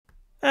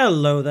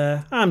Hello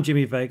there, I'm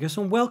Jimmy Vegas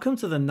and welcome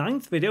to the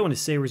 9th video in a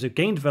series of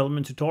game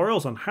development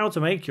tutorials on how to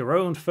make your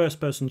own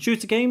first-person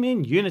shooter game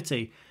in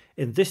Unity.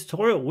 In this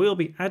tutorial we'll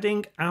be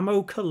adding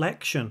ammo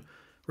collection.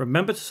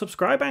 Remember to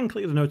subscribe and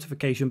click the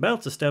notification bell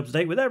to stay up to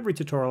date with every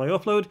tutorial I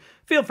upload.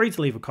 Feel free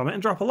to leave a comment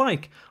and drop a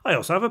like. I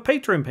also have a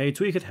Patreon page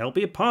where you could help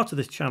be a part of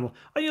this channel,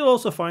 and you'll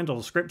also find all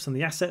the scripts and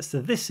the assets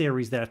to this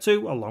series there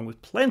too, along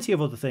with plenty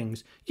of other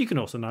things. You can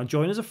also now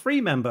join as a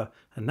free member.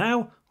 And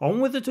now, on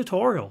with the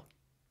tutorial.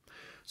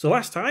 So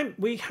last time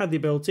we had the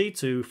ability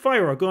to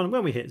fire our gun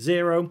when we hit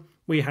 0.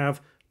 We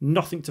have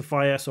nothing to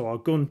fire, so our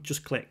gun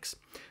just clicks.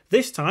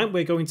 This time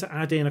we're going to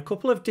add in a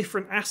couple of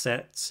different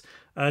assets,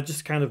 just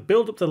to kind of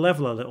build up the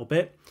level a little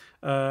bit,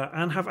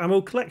 and have ammo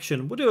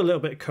collection. We'll do a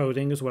little bit of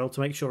coding as well to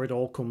make sure it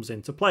all comes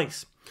into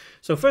place.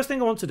 So first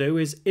thing I want to do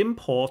is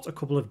import a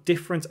couple of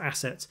different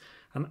assets.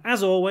 And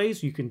as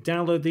always, you can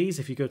download these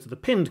if you go to the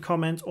pinned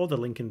comment or the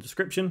link in the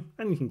description,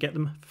 and you can get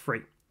them for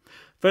free.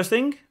 First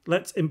thing,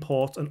 let's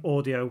import an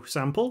audio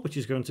sample, which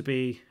is going to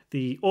be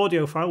the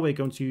audio file we're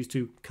going to use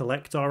to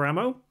collect our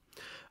ammo.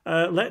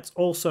 Let's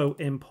also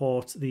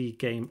import the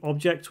game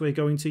object we're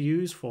going to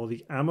use for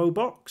the ammo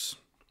box.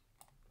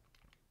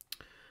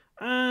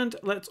 And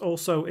let's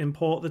also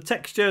import the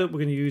texture that we're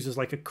going to use as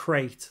like a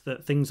crate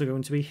that things are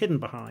going to be hidden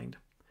behind.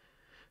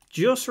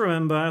 Just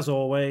remember, as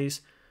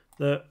always,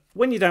 that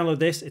when you download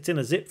this, it's in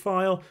a zip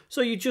file, so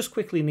you just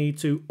quickly need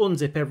to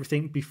unzip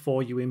everything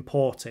before you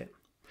import it.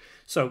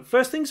 So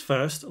first things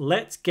first,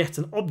 let's get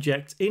an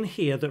object in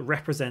here that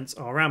represents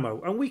our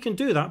ammo. And we can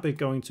do that by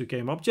going to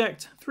Game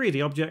Object,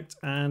 3D Object,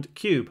 and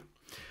Cube.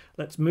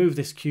 Let's move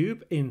this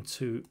cube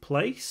into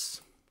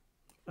place.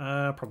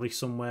 Probably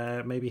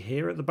somewhere maybe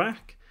here at the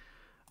back.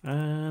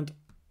 And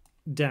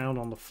down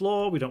on the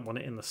floor. We don't want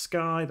it in the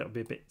sky. That would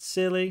be a bit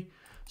silly.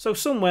 So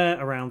somewhere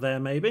around there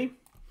maybe.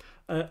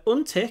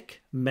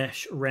 Untick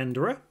Mesh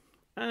Renderer.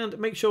 And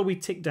make sure we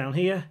tick down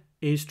here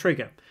is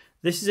Trigger.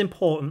 This is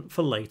important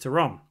for later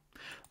on.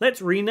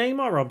 Let's rename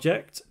our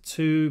object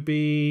to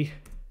be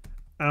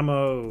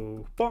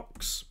ammo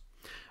box.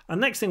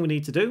 And next thing we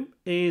need to do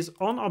is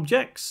on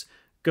objects,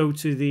 go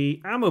to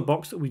the ammo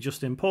box that we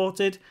just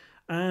imported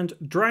and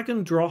drag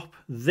and drop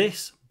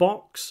this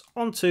box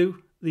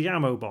onto the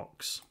ammo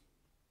box.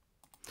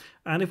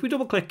 And if we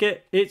double click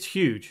it, it's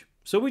huge.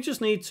 So we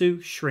just need to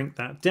shrink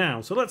that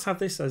down. So let's have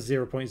this as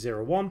 0.01,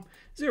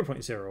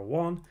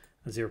 0.01,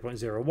 and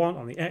 0.01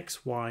 on the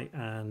X, Y,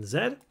 and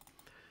Z.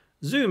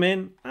 Zoom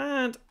in,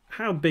 and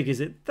how big is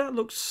it? That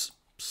looks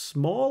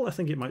small. I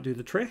think it might do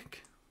the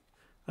trick.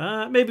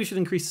 Maybe we should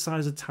increase the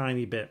size a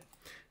tiny bit.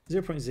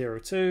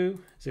 0.02,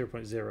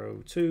 0.02,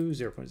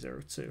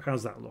 0.02.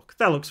 How's that look?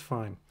 That looks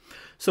fine.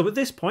 So at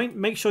this point,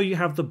 make sure you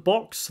have the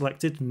box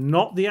selected,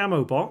 not the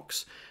ammo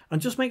box,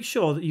 and just make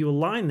sure that you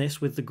align this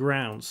with the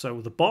ground.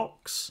 So the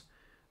box,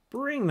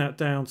 bring that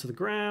down to the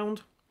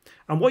ground.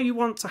 And what you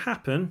want to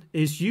happen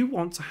is you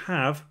want to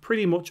have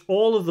pretty much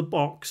all of the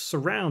box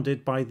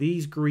surrounded by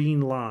these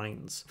green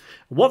lines.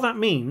 What that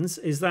means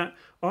is that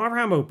our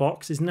ammo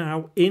box is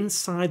now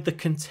inside the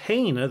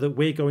container that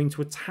we're going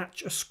to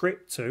attach a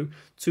script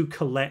to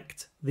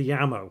collect the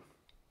ammo.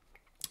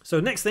 So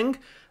next thing,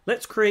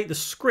 let's create the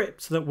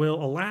script that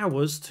will allow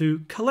us to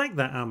collect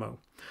that ammo.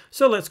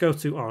 So let's go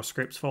to our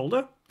scripts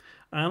folder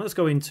and let's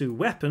go into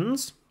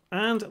weapons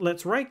and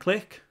let's right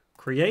click,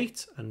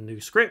 create a new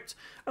script,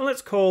 and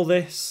let's call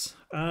this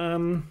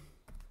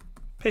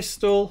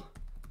pistol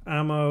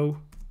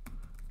ammo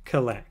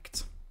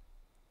collect.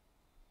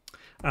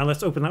 And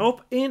let's open that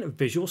up in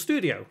Visual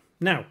Studio.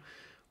 Now,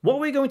 what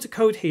we're going to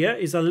code here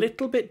is a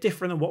little bit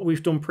different than what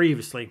we've done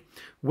previously.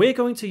 We're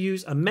going to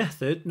use a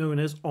method known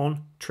as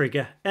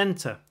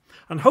onTriggerEnter.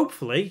 And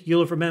hopefully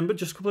you'll have remembered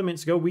just a couple of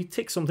minutes ago we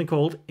ticked something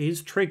called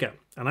isTrigger.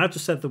 And I've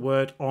just said the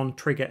word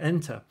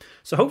onTriggerEnter.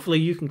 So hopefully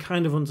you can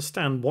kind of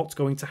understand what's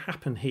going to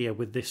happen here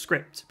with this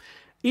script.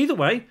 Either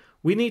way,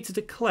 we need to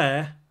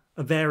declare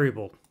a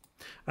variable.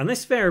 And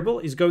this variable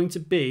is going to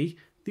be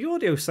the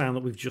audio sound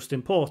that we've just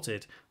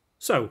imported.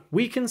 So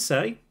we can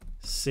say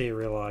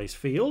serialize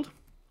field.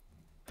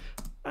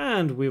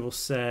 And we will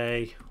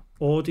say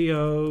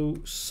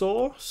audio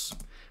source.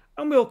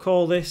 And we'll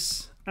call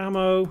this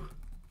ammo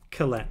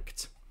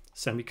collect,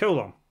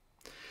 semicolon.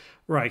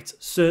 Right,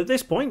 so at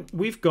this point,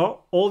 we've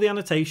got all the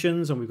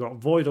annotations and we've got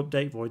void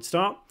update, void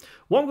start.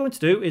 What I'm going to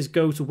do is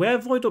go to where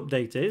void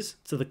update is,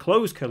 to the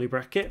close curly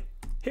bracket,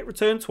 hit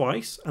return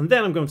twice, and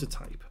then I'm going to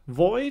type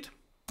void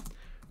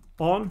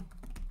on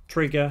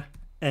trigger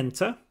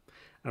enter.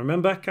 And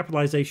remember,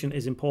 capitalization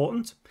is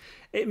important.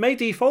 It may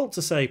default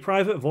to say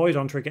private void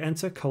on trigger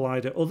enter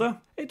collider other.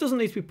 It doesn't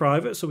need to be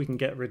private, so we can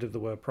get rid of the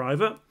word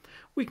private.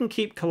 We can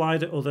keep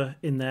collider other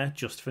in there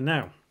just for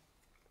now.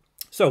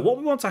 So what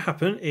we want to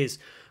happen is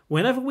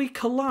whenever we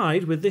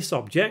collide with this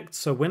object,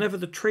 so whenever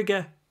the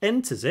trigger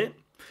enters it,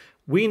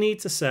 we need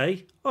to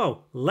say,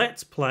 oh,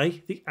 let's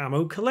play the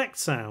ammo collect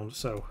sound.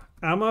 So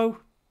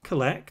ammo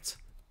collect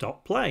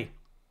dot play.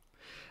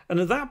 And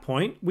at that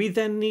point, we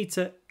then need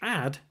to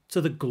add to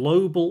the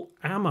global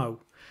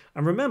ammo.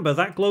 And remember,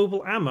 that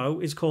global ammo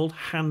is called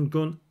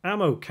handgun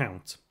ammo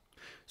count.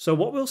 So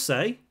what we'll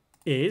say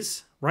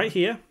is right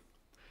here,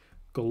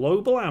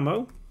 global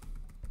ammo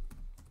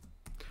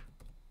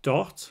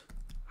dot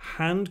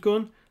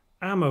handgun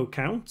ammo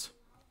count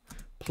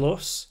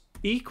plus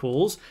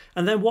equals,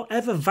 and then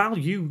whatever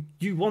value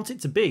you want it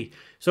to be.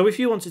 So if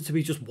you want it to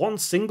be just one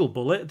single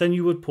bullet, then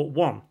you would put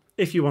 1.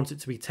 If you want it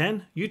to be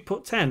 10, you'd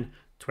put 10,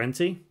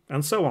 20,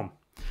 and so on.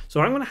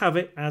 So I'm going to have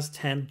it as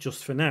 10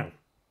 just for now.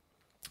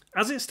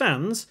 As it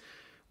stands,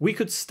 we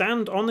could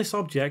stand on this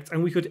object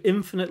and we could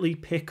infinitely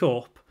pick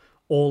up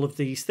all of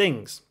these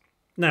things.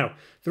 Now,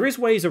 there is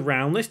ways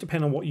around this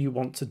depending on what you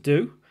want to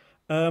do,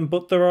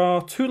 but there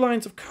are 2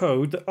 lines of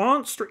code that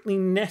aren't strictly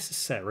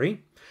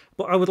necessary,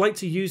 but I would like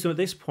to use them at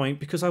this point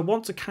because I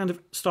want to kind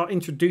of start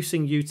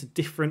introducing you to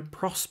different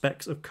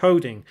prospects of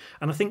coding,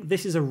 and I think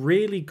this is a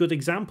really good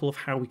example of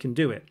how we can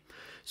do it.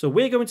 So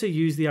we're going to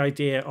use the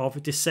idea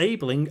of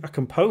disabling a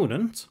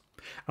component,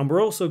 and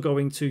we're also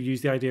going to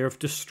use the idea of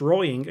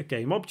destroying a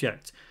game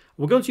object.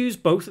 We're going to use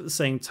both at the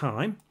same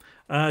time,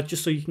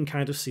 just so you can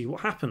kind of see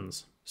what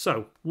happens.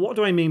 So what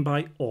do I mean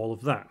by all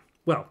of that?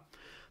 Well,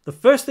 the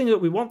first thing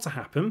that we want to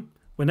happen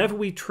whenever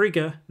we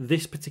trigger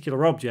this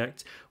particular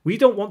object, we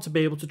don't want to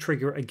be able to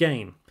trigger it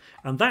again.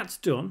 And that's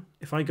done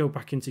if I go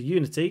back into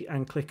Unity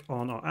and click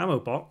on our ammo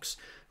box.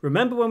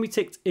 Remember when we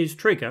ticked is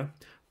trigger?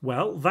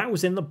 Well, that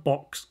was in the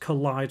box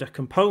collider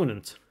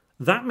component.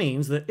 That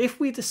means that if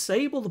we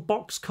disable the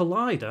box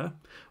collider,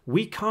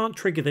 we can't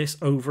trigger this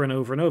over and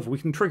over and over. We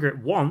can trigger it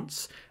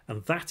once,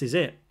 and that is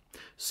it.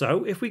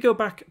 So if we go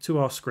back to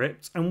our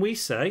script and we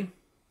say,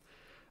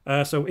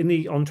 so in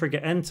the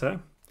onTrigger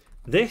enter,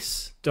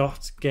 this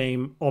dot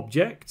game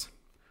object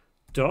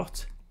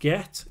dot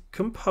get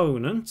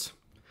component,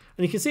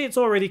 and you can see it's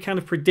already kind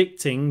of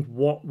predicting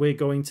what we're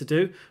going to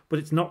do, but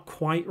it's not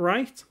quite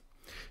right.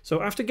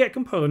 So after get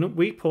component,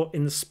 we put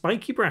in the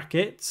spiky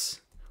brackets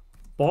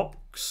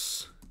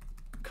box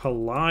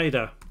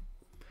collider,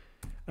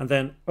 and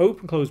then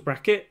open close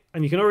bracket,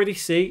 and you can already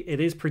see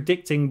it is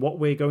predicting what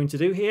we're going to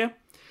do here.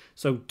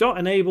 So dot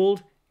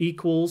enabled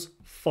equals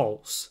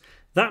false.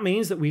 That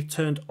means that we've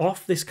turned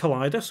off this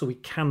collider, so we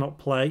cannot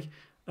play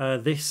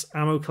this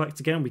ammo collect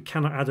again. We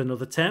cannot add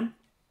another 10.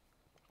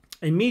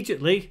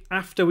 Immediately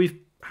after we've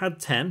had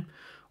 10,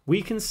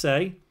 we can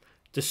say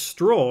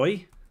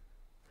destroy,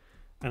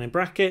 and in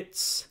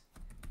brackets,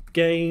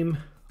 game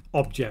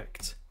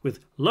object with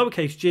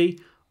lowercase g,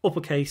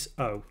 uppercase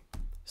O,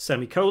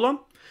 semicolon.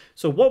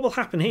 So what will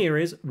happen here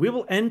is we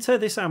will enter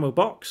this ammo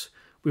box,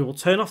 we will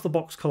turn off the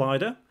box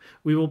collider,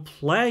 we will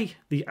play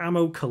the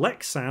ammo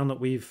collect sound that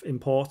we've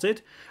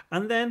imported,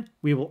 and then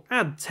we will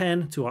add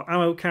 10 to our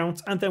ammo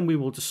count, and then we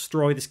will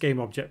destroy this game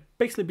object,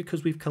 basically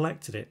because we've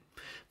collected it.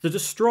 The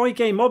destroy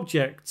game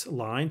object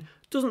line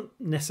doesn't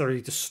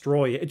necessarily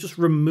destroy it, it just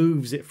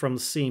removes it from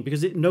the scene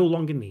because it no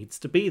longer needs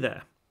to be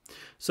there.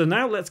 So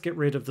now let's get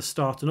rid of the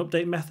start and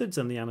update methods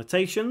and the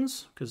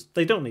annotations because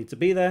they don't need to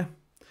be there.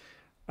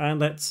 And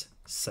let's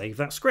save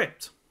that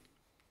script.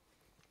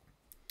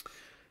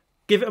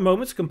 Give it a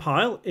moment to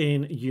compile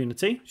in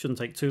Unity, shouldn't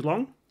take too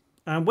long.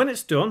 And when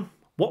it's done,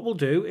 what we'll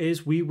do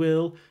is we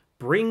will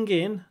bring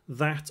in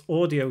that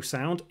audio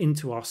sound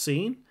into our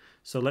scene.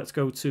 So let's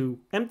go to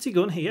empty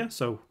gun here.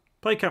 So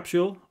play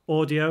capsule,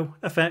 audio,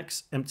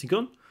 FX, empty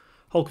gun,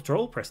 hold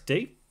control, press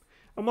D.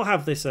 And we'll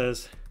have this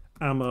as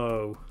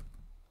ammo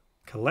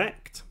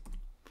collect.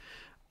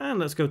 And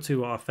let's go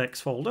to our effects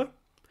folder,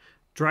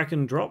 drag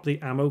and drop the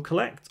ammo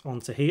collect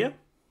onto here.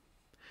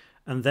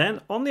 And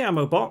then on the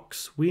ammo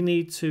box, we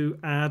need to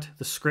add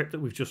the script that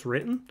we've just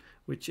written,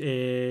 which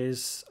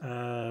is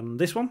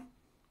this one,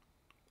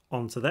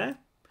 onto there.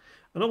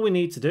 And all we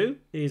need to do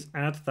is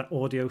add that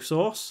audio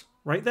source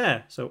right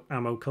there. So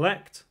ammo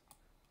collect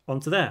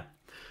onto there.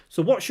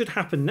 So what should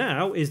happen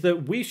now is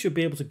that we should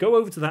be able to go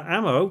over to that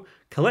ammo,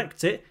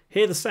 collect it,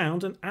 hear the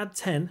sound, and add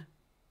 10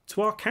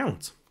 to our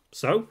count.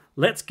 So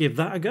let's give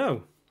that a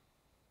go.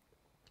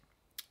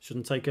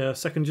 Shouldn't take a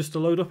second just to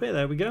load up here.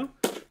 There we go.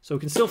 So we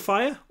can still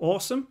fire.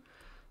 Awesome.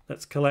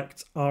 Let's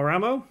collect our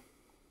ammo.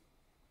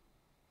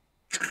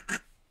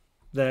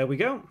 There we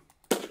go.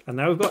 And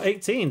now we've got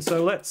 18.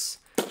 So let's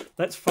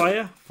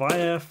fire,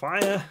 fire,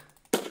 fire.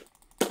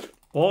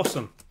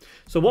 Awesome.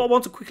 So what I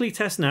want to quickly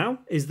test now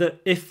is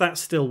that if that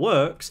still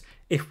works,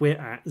 if we're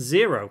at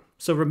 0.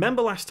 So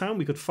remember last time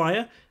we could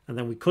fire and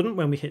then we couldn't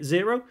when we hit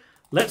 0.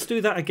 Let's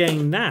do that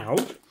again now.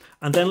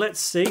 And then let's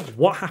see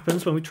what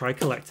happens when we try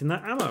collecting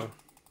that ammo.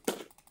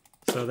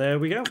 So there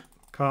we go.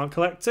 Can't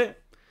collect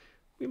it.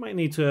 We might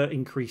need to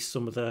increase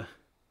some of the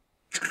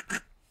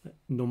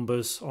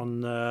numbers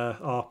on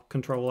our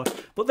controller.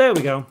 But there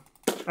we go.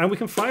 And we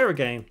can fire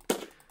again.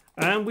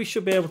 And we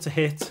should be able to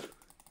hit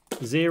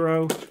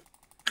 0.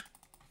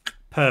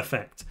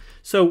 Perfect.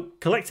 So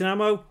collecting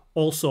ammo,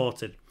 all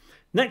sorted.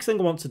 Next thing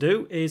I want to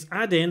do is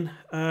add in,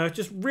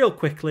 just real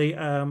quickly,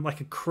 like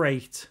a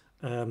crate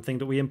thing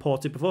that we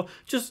imported before.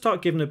 Just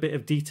start giving a bit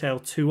of detail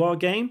to our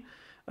game.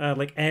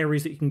 Like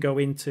areas that you can go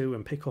into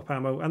and pick up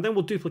ammo, and then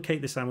we'll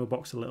duplicate this ammo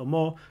box a little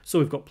more so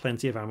we've got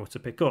plenty of ammo to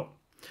pick up.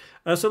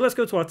 So let's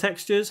go to our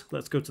textures.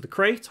 Let's go to the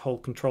crate,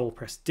 hold Control,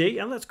 press D,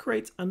 and let's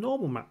create a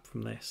normal map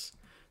from this.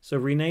 So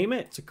rename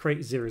it to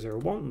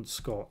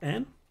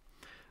crate001_n.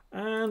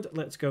 And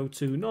let's go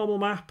to normal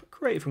map,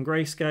 create from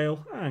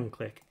grayscale, and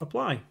click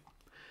apply.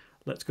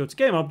 Let's go to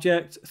game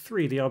object,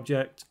 3D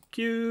object,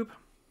 cube,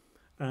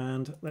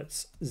 and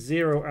let's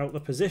zero out the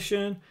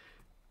position,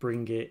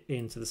 bring it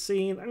into the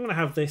scene. I'm going to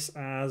have this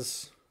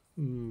as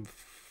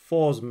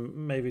 4's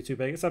maybe too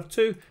big. Let's have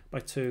 2 by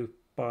 2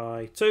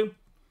 by 2.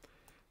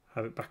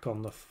 Have it back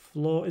on the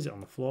floor. Is it on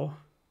the floor?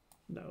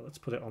 No, let's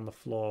put it on the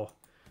floor.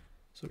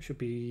 So it should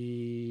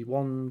be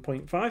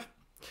 1.5.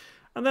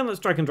 And then let's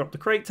drag and drop the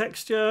crate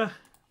texture.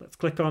 Let's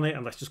click on it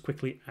and let's just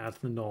quickly add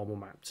the normal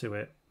map to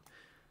it.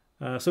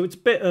 So it's a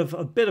bit of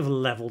a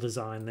level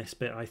design, this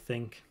bit, I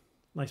think.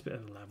 Nice bit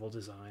of level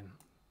design.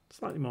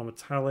 Slightly more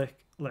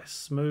metallic, less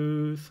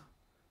smooth.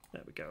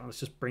 There we go. Let's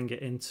just bring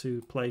it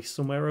into place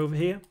somewhere over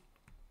here.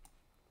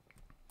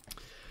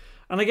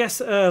 And I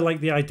guess like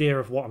the idea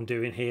of what I'm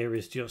doing here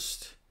is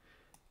just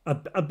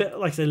a bit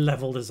like a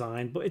level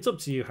design, but it's up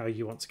to you how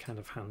you want to kind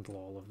of handle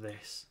all of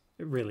this.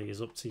 It really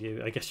is up to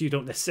you. I guess you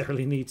don't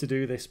necessarily need to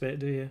do this bit,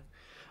 do you?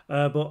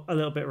 But a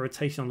little bit of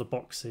rotation on the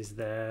boxes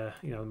there,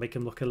 you know, make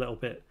them look a little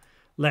bit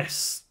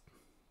less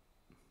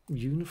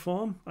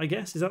uniform, I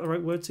guess. Is that the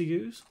right word to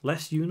use?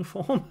 Less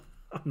uniform?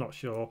 I'm not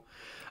sure.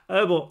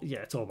 But yeah,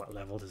 it's all about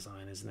level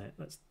design, isn't it?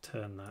 Let's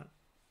turn that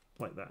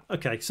like that.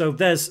 Okay, so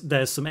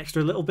there's some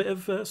extra little bit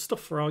of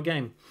stuff for our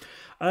game.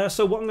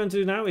 So what I'm going to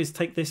do now is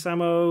take this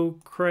ammo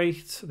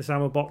crate, this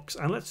ammo box,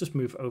 and let's just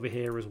move over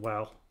here as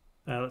well.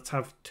 Let's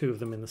have 2 of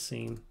them in the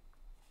scene.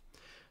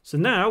 So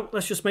now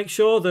let's just make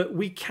sure that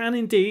we can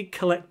indeed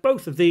collect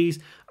both of these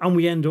and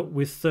we end up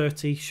with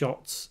 30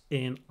 shots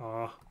in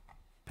our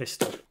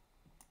pistol.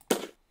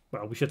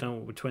 Well, we should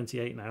end up with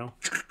 28 now.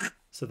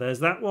 So there's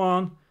that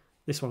one.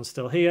 This one's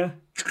still here.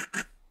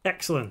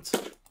 Excellent.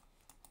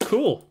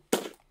 Cool.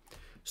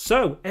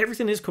 So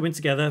everything is coming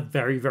together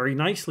very, very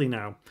nicely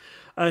now.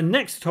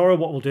 Next tutorial,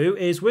 what we'll do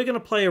is we're going to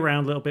play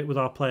around a little bit with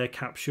our player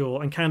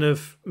capsule and kind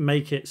of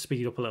make it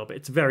speed up a little bit.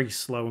 It's very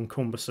slow and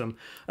cumbersome.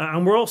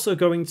 And we're also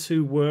going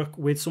to work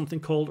with something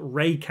called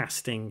ray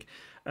casting,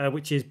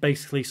 which is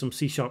basically some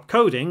C#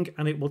 coding,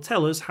 and it will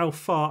tell us how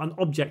far an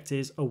object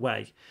is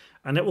away.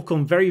 And it will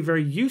come very,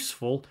 very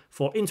useful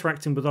for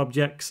interacting with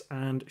objects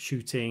and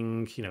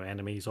shooting, you know,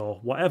 enemies or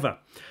whatever.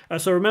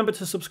 So remember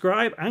to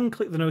subscribe and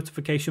click the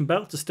notification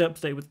bell to stay up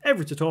to date with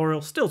every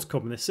tutorial still to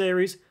come in this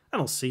series,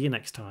 and I'll see you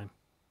next time.